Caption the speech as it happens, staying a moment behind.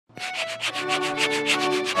Let's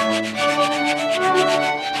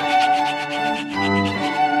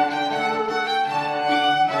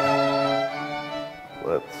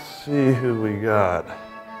see who we got.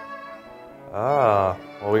 Ah,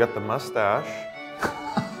 well, we got the mustache.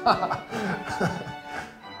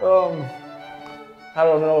 I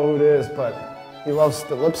don't know who it is, but he loves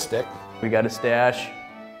the lipstick. We got a stash.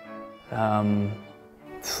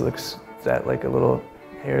 Is that like a little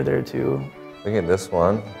hair there too? Looking at this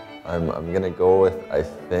one, I'm gonna go with, I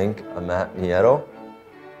think, a Matt Nieto.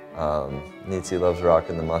 Nietzsche loves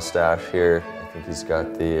rocking the mustache here. I think he's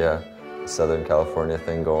got the Southern California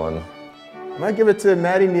thing going. I might give it to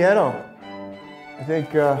Matty Nieto. I think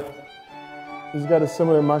he's got a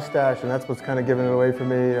similar mustache, and that's what's kind of giving it away for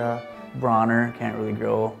me. Bronner can't really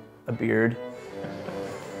grow a beard.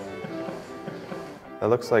 That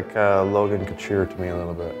looks like Logan Couture to me a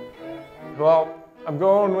little bit. Well, I'm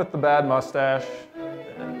going with the bad mustache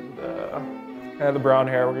and the brown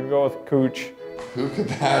hair. We're gonna go with Cooch. Who could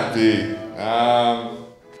that be?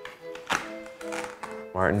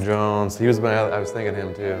 Martin Jones. He was I was thinking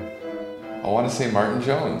him too. I want to say Martin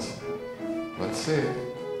Jones. Let's see.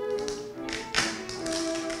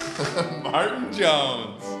 Martin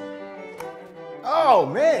Jones. Oh,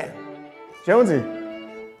 man. Jonesy,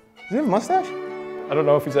 does he have a mustache? I don't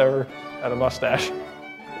know if he's ever had a mustache.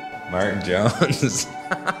 Martin Jones.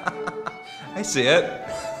 I see it.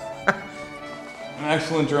 An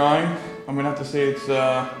excellent drawing. I'm gonna have to say it's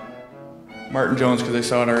Martin Jones because I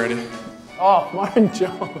saw it already. Oh, Martin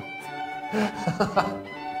Jones.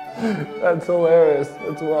 That's hilarious.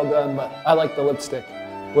 That's well done, but I like the lipstick.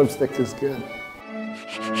 Lipstick is good.